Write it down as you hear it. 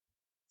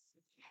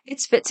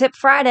It's Fit Tip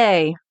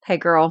Friday. Hey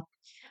girl,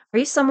 are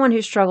you someone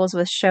who struggles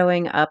with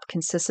showing up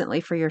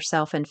consistently for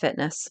yourself in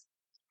fitness?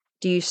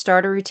 Do you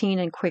start a routine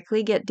and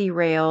quickly get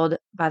derailed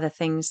by the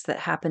things that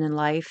happen in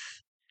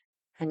life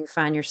and you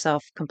find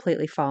yourself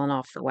completely falling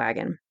off the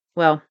wagon?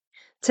 Well,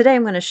 today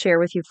I'm going to share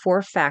with you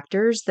four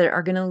factors that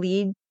are going to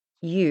lead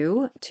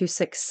you to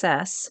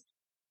success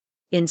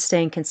in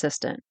staying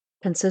consistent.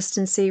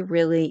 Consistency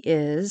really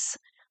is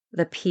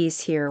the piece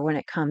here when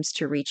it comes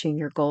to reaching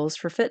your goals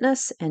for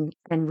fitness and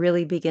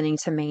really beginning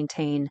to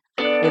maintain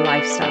a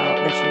lifestyle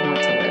that you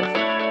want to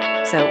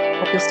live. So,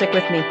 hope you'll stick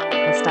with me.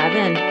 Let's dive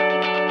in.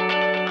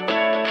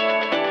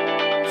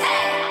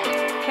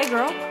 Hey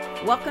girl,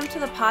 welcome to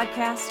the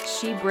podcast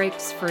She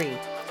Breaks Free.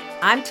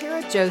 I'm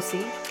Tara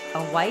Josie,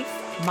 a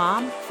wife,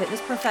 mom,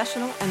 fitness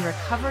professional, and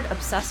recovered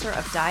obsessor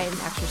of diet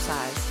and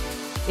exercise.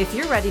 If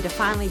you're ready to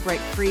finally break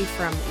free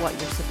from what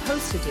you're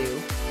supposed to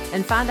do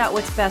and find out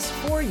what's best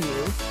for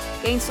you,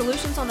 gain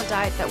solutions on the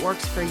diet that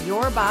works for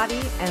your body,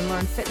 and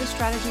learn fitness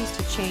strategies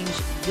to change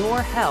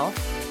your health,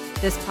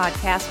 this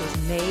podcast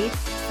was made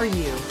for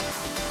you.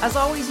 As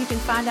always, you can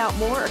find out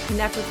more or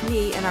connect with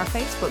me in our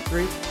Facebook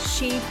group,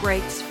 She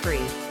Breaks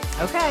Free.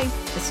 Okay,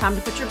 it's time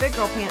to put your big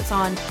girl pants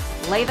on,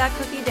 lay that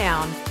cookie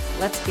down.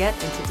 Let's get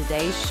into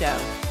today's show.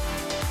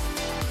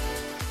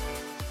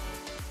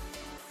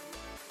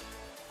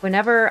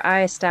 Whenever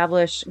I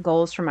establish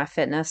goals for my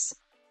fitness,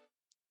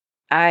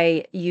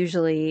 I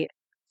usually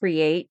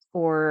create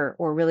or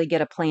really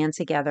get a plan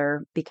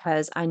together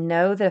because I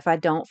know that if I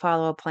don't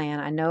follow a plan,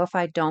 I know if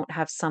I don't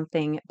have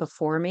something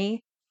before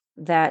me,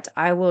 that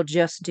I will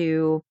just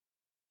do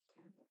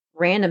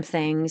random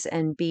things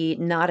and be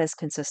not as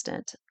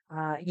consistent.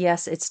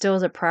 Yes, it still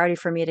is a priority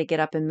for me to get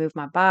up and move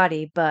my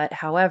body, but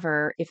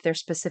however, if there's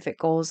specific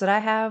goals that I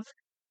have,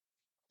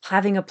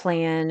 having a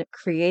plan,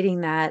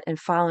 creating that, and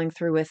following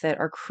through with it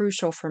are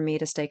crucial for me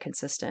to stay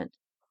consistent.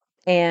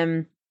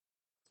 And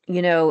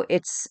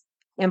it's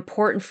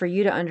important for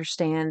you to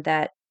understand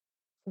that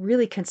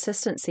really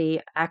consistency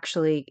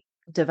actually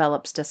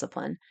develops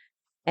discipline.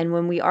 And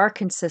when we are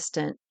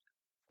consistent,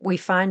 we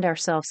find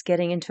ourselves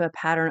getting into a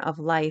pattern of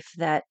life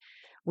that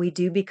we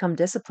do become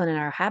disciplined in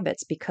our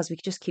habits because we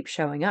just keep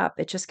showing up.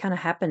 It just kind of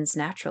happens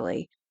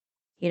naturally.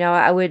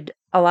 I would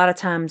a lot of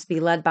times be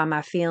led by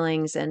my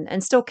feelings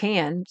and still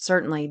can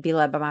certainly be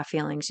led by my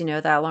feelings.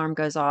 That alarm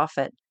goes off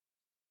at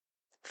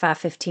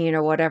 5:15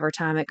 or whatever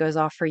time it goes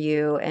off for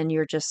you and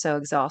you're just so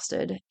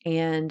exhausted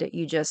and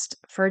you just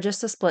for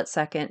just a split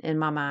second in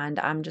my mind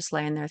I'm just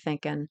laying there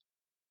thinking,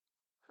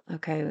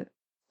 okay,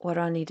 what do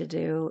I need to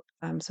do?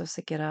 I'm supposed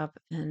to get up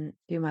and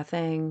do my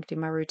thing, do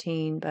my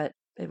routine, but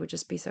it would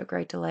just be so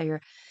great to lay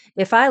here.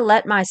 If I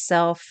let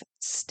myself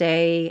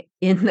stay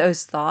in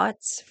those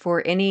thoughts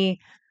for any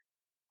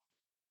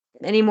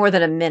more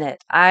than a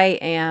minute, I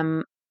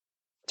am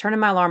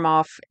turning my alarm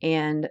off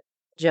and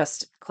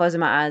just closing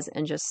my eyes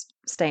and just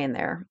staying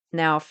there.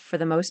 Now, for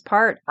the most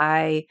part,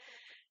 I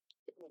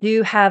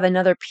do have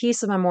another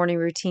piece of my morning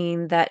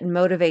routine that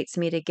motivates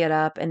me to get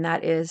up, and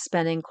that is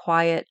spending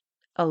quiet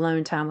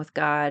alone time with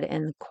God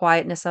and the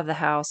quietness of the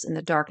house and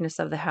the darkness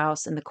of the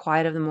house and the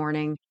quiet of the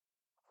morning.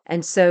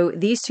 And so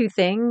these two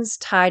things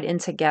tied in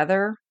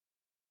together,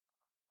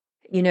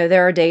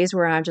 there are days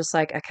where I'm just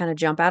like, I kind of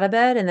jump out of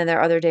bed, and then there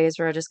are other days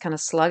where I just kind of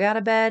slug out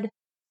of bed.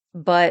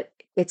 But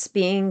it's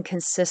being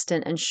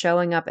consistent and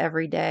showing up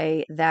every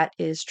day that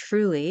is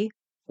truly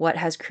what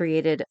has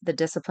created the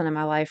discipline in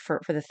my life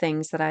for the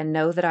things that I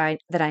know that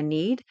I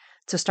need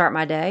to start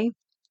my day.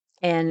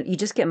 And you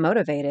just get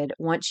motivated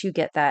once you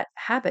get that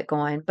habit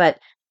going. But,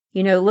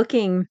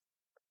 looking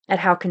at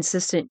how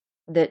consistent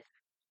that,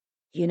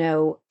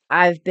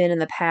 I've been in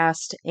the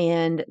past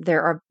and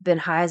there are been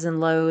highs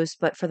and lows,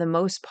 but for the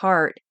most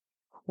part,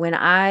 when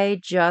I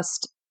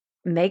just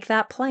make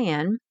that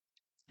plan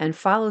and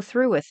follow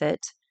through with it,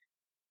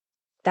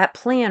 that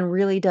plan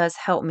really does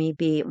help me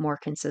be more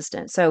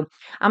consistent. So,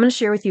 I'm going to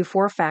share with you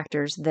four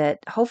factors that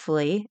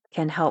hopefully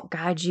can help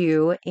guide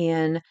you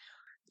in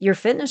your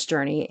fitness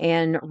journey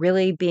and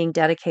really being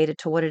dedicated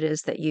to what it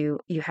is that you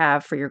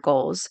have for your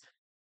goals.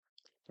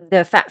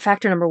 The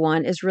factor number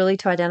one is really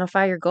to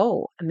identify your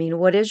goal. I mean,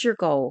 what is your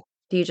goal?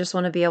 Do you just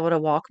want to be able to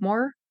walk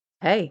more?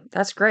 Hey,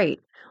 that's great.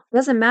 It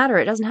doesn't matter.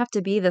 It doesn't have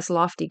to be this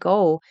lofty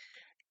goal.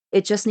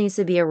 It just needs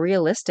to be a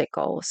realistic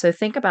goal. So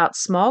think about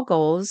small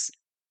goals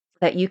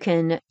that you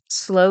can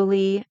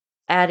slowly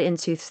add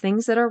into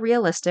things that are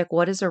realistic.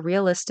 What is a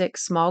realistic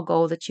small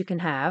goal that you can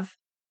have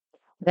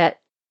that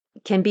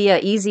can be a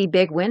easy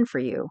big win for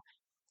you?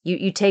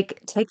 You take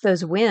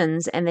those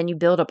wins and then you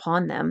build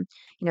upon them.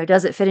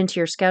 Does it fit into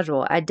your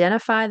schedule?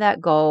 Identify that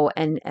goal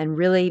and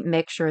really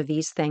make sure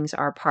these things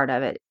are part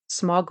of it.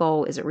 Small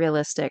goal, is it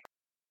realistic?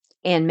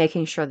 And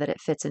making sure that it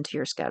fits into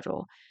your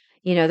schedule.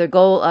 The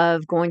goal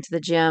of going to the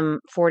gym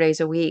 4 days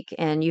a week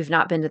and you've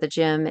not been to the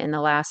gym in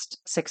the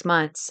last 6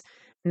 months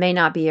may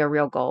not be a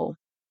real goal,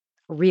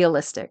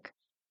 realistic.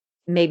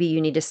 Maybe you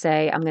need to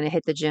say, I'm going to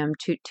hit the gym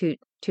 2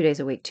 days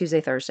a week,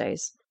 Tuesday,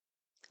 Thursdays.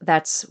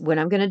 That's when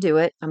I'm going to do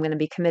it. I'm going to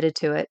be committed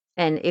to it.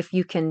 And if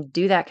you can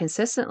do that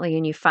consistently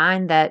and you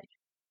find that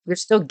you're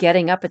still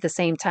getting up at the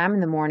same time in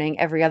the morning,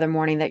 every other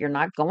morning that you're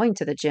not going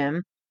to the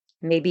gym,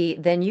 maybe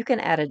then you can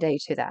add a day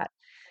to that.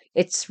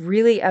 It's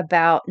really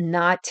about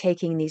not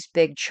taking these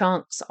big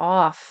chunks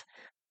off.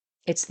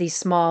 It's these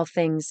small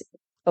things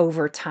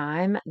over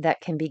time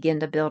that can begin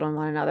to build on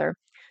one another.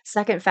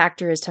 Second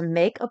factor is to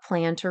make a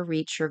plan to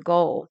reach your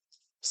goal.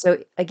 So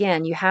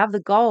again, you have the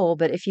goal,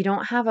 but if you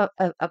don't have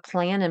a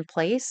plan in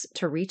place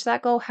to reach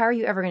that goal, how are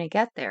you ever going to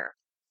get there?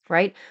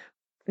 Right?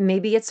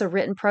 Maybe it's a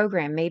written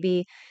program.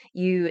 Maybe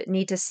you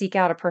need to seek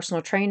out a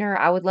personal trainer.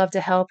 I would love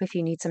to help if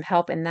you need some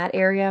help in that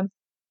area.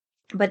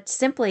 But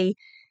simply,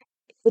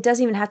 it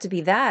doesn't even have to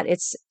be that.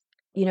 It's,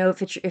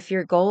 if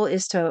your goal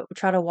is to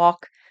try to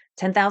walk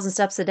 10,000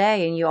 steps a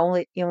day and you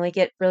only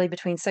get really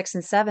between 6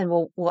 and 7,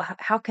 well,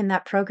 how can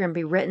that program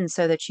be written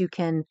so that you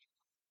can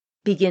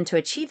begin to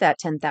achieve that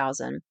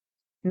 10,000?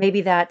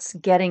 Maybe that's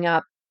getting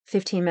up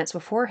 15 minutes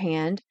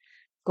beforehand,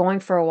 going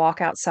for a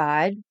walk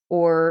outside,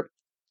 or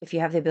if you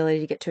have the ability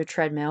to get to a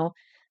treadmill,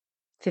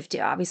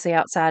 50 obviously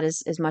outside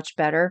is much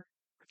better,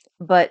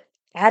 but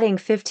adding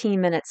 15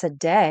 minutes a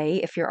day,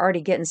 if you're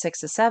already getting 6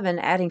 to 7,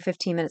 adding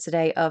 15 minutes a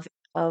day of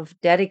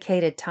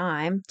dedicated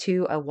time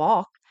to a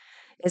walk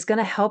is going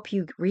to help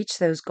you reach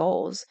those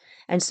goals.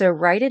 And so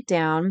write it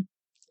down.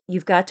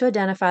 You've got to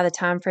identify the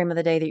time frame of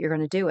the day that you're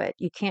going to do it.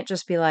 You can't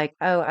just be like,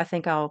 "Oh, I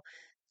think I'll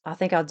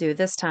do it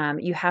this time."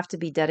 You have to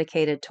be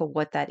dedicated to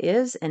what that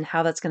is and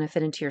how that's going to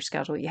fit into your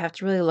schedule. You have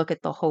to really look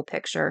at the whole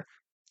picture.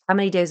 How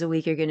many days a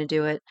week you're going to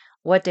do it?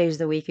 What days of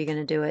the week you're going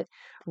to do it?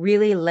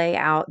 Really lay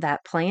out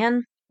that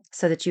plan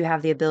so that you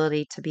have the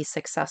ability to be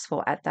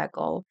successful at that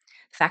goal.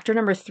 Factor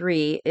number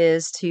 3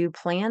 is to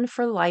plan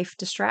for life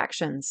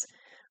distractions,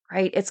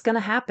 right? It's going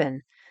to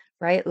happen,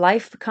 right?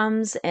 Life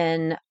comes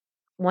and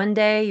one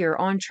day you're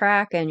on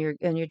track and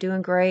you're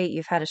doing great.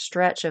 You've had a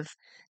stretch of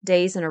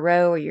days in a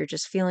row where you're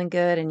just feeling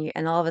good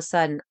and all of a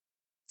sudden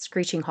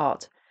screeching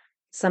halt.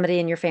 Somebody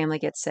in your family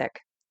gets sick.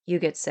 You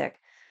get sick.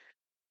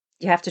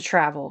 You have to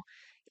travel.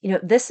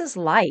 This is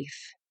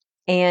life.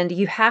 And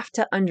you have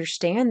to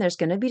understand there's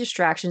going to be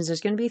distractions.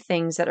 There's going to be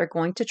things that are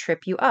going to trip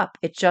you up.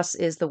 It just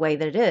is the way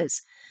that it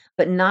is.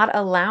 But not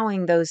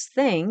allowing those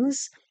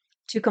things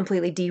to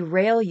completely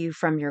derail you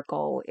from your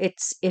goal.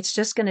 It's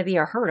just going to be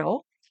a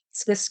hurdle.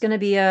 It's just going to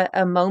be a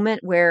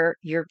moment where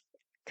you're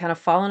kind of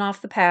falling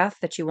off the path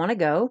that you want to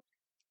go,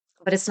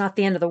 but it's not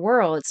the end of the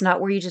world. It's not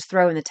where you just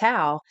throw in the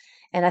towel.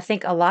 And I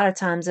think a lot of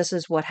times this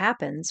is what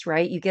happens,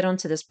 right? You get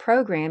onto this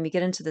program, you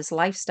get into this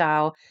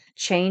lifestyle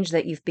change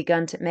that you've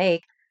begun to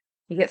make.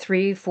 You get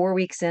 3, 4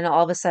 weeks in,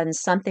 all of a sudden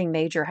something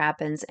major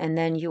happens, and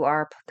then you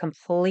are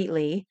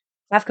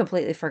have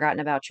completely forgotten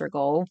about your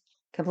goal,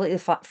 completely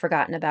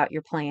forgotten about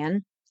your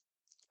plan,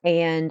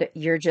 and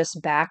you're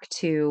just back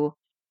to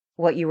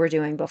what you were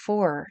doing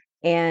before.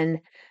 And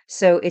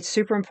so it's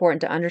super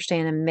important to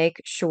understand and make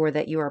sure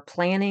that you are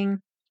planning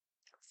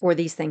for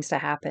these things to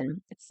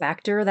happen.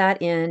 Factor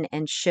that in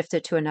and shift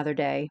it to another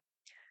day,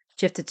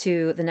 shift it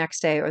to the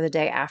next day or the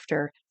day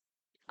after,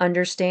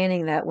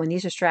 understanding that when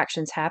these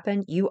distractions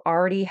happen, you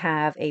already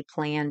have a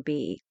plan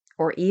B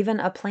or even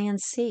a plan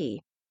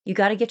C. You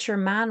got to get your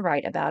mind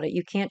right about it.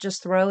 You can't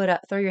just throw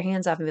your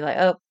hands up and be like,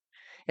 "Oh,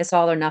 it's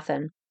all or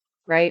nothing."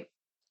 Right?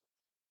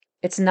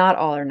 It's not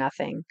all or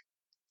nothing.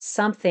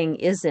 Something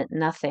isn't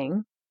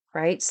nothing,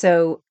 right?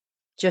 So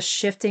just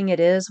shifting it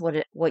is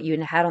what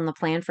you had on the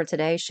plan for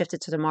today, shift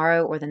it to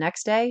tomorrow or the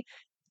next day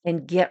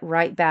and get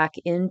right back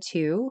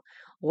into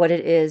what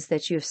it is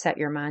that you've set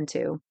your mind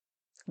to.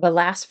 The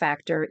last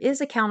factor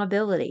is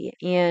accountability,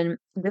 and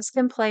this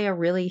can play a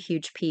really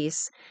huge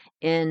piece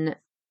in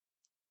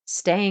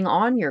staying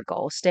on your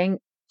goal,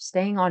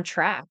 staying on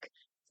track,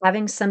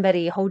 having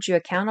somebody hold you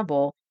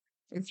accountable.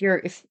 If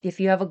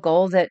you have a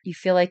goal that you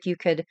feel like you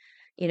could,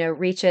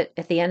 reach it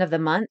at the end of the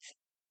month,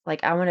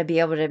 like I want to be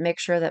able to make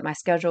sure that my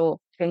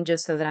schedule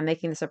changes so that I'm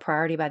making this a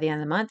priority by the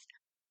end of the month.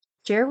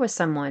 Share with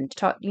someone,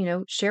 talk,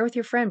 share with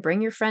your friend, bring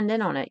your friend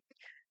in on it.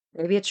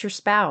 Maybe it's your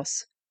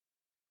spouse,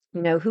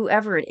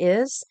 whoever it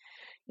is,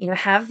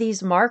 have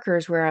these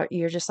markers where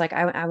you're just like,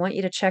 I want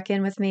you to check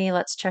in with me.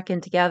 Let's check in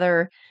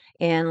together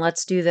and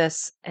let's do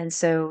this. And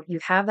so you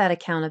have that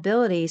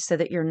accountability so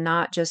that you're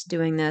not just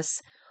doing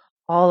this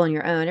all on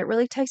your own. It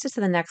really takes it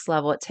to the next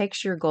level. It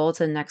takes your goal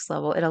to the next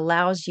level. It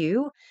allows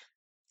you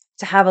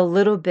to have a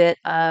little bit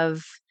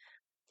of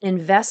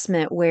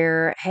investment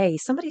where, hey,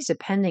 somebody's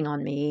depending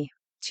on me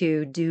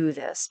to do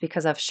this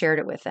because I've shared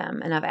it with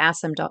them and I've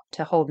asked them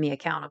to hold me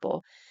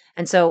accountable.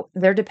 And so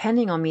they're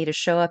depending on me to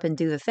show up and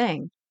do the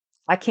thing.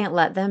 I can't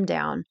let them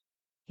down.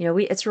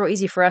 It's real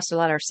easy for us to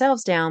let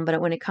ourselves down, but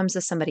when it comes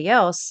to somebody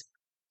else,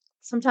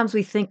 sometimes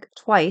we think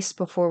twice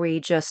before we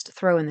just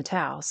throw in the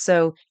towel.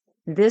 So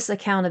this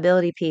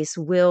accountability piece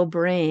will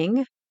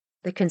bring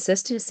the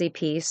consistency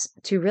piece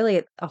to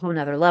really a whole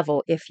nother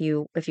level if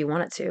you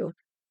want it to.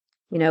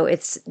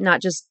 It's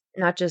not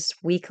just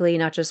weekly,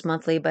 not just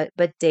monthly, but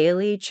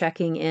daily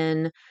checking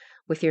in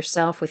with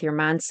yourself, with your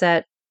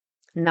mindset,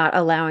 not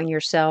allowing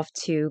yourself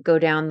to go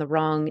down the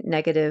wrong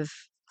negative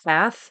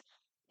path.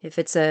 If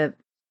it's a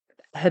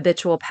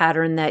habitual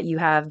pattern that you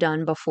have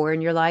done before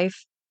in your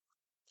life,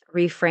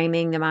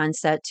 reframing the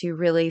mindset to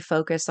really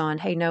focus on,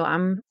 hey, no,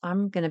 I'm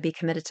going to be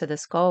committed to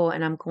this goal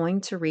and I'm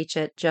going to reach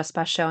it just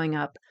by showing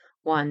up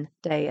one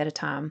day at a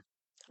time.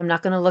 I'm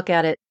not going to look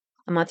at it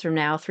a month from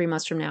now, 3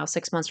 months from now,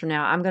 6 months from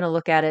now. I'm going to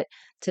look at it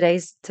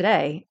today's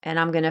today, and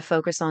I'm going to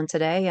focus on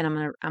today, and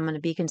I'm going to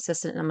be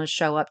consistent, and I'm going to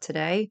show up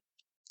today.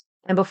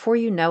 And before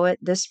you know it,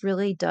 this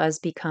really does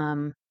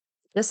become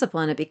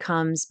discipline. It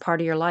becomes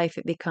part of your life.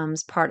 It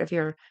becomes part of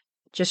your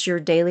just your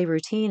daily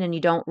routine. And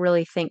you don't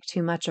really think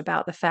too much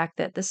about the fact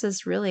that this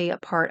is really a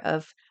part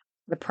of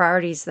the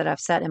priorities that I've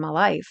set in my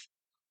life.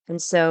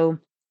 And so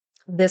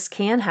this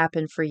can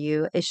happen for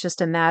you. It's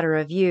just a matter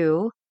of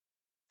you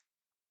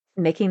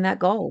making that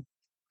goal.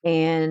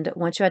 And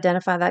once you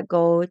identify that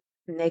goal,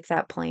 make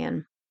that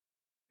plan,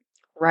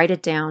 write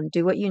it down,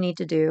 do what you need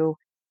to do,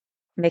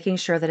 making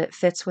sure that it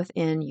fits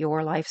within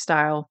your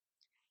lifestyle.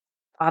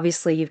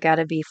 Obviously, you've got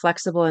to be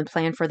flexible and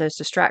plan for those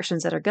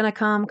distractions that are going to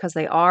come because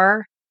they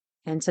are,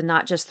 and to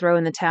not just throw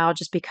in the towel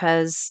just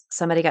because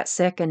somebody got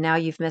sick and now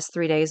you've missed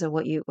 3 days of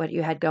what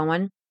you had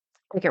going.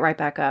 Pick it right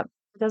back up.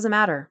 It doesn't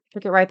matter.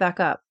 Pick it right back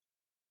up.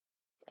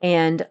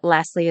 And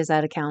lastly, is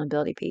that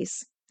accountability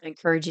piece. I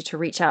encourage you to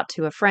reach out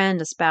to a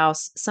friend, a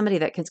spouse, somebody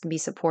that can be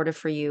supportive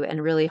for you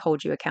and really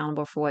hold you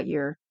accountable for what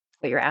you're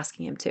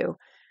asking him to.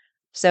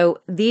 So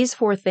these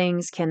four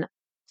things can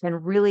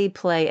really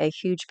play a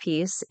huge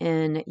piece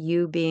in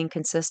you being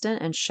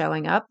consistent and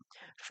showing up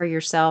for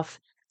yourself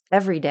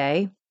every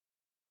day.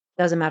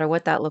 Doesn't matter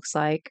what that looks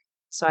like.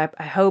 So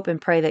I hope and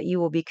pray that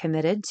you will be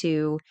committed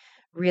to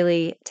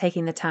really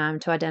taking the time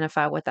to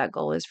identify what that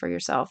goal is for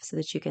yourself so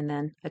that you can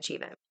then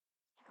achieve it.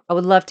 I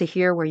would love to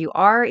hear where you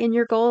are in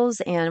your goals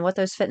and what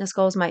those fitness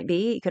goals might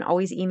be. You can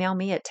always email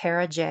me at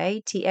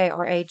TaraJ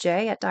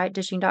at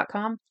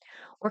dietdishing.com,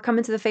 or come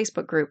into the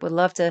Facebook group. Would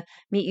love to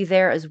meet you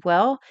there as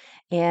well.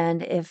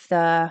 And if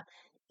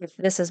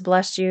this has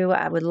blessed you,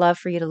 I would love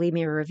for you to leave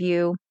me a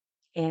review.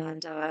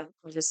 And I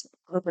just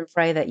hope and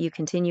pray that you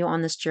continue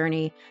on this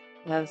journey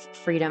of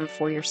freedom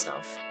for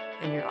yourself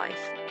and your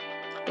life.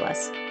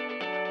 Bless.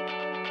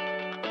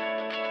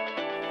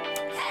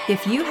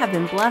 If you have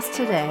been blessed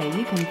today,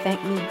 you can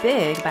thank me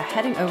big by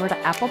heading over to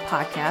Apple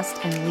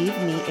Podcast and leave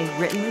me a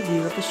written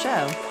review of the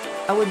show.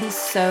 I would be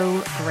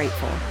so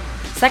grateful.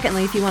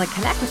 Secondly, if you want to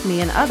connect with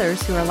me and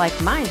others who are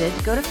like-minded,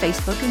 go to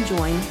Facebook and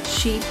join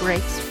She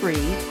Breaks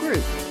Free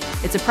group.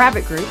 It's a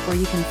private group where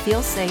you can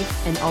feel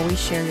safe and always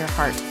share your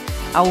heart.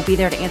 I will be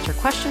there to answer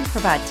questions,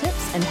 provide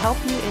tips, and help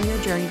you in your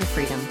journey to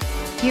freedom.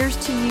 Here's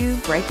to you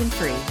breaking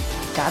free.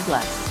 God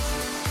bless.